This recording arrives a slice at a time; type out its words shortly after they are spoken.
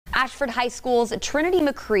Ashford High School's Trinity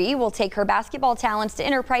McCree will take her basketball talents to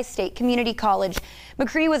Enterprise State Community College.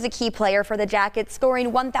 McCree was a key player for the Jackets,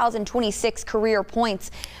 scoring 1,026 career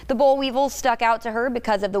points. The Boll Weevils stuck out to her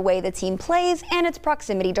because of the way the team plays and its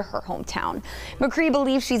proximity to her hometown. McCree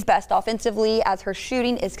believes she's best offensively as her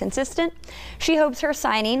shooting is consistent. She hopes her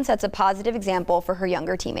signing sets a positive example for her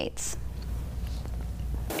younger teammates.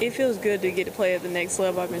 It feels good to get to play at the next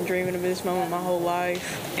level. I've been dreaming of this moment my whole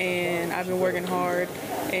life, and I've been working hard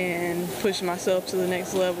and pushing myself to the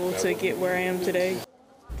next level to get where I am today.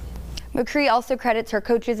 McCree also credits her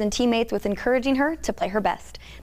coaches and teammates with encouraging her to play her best.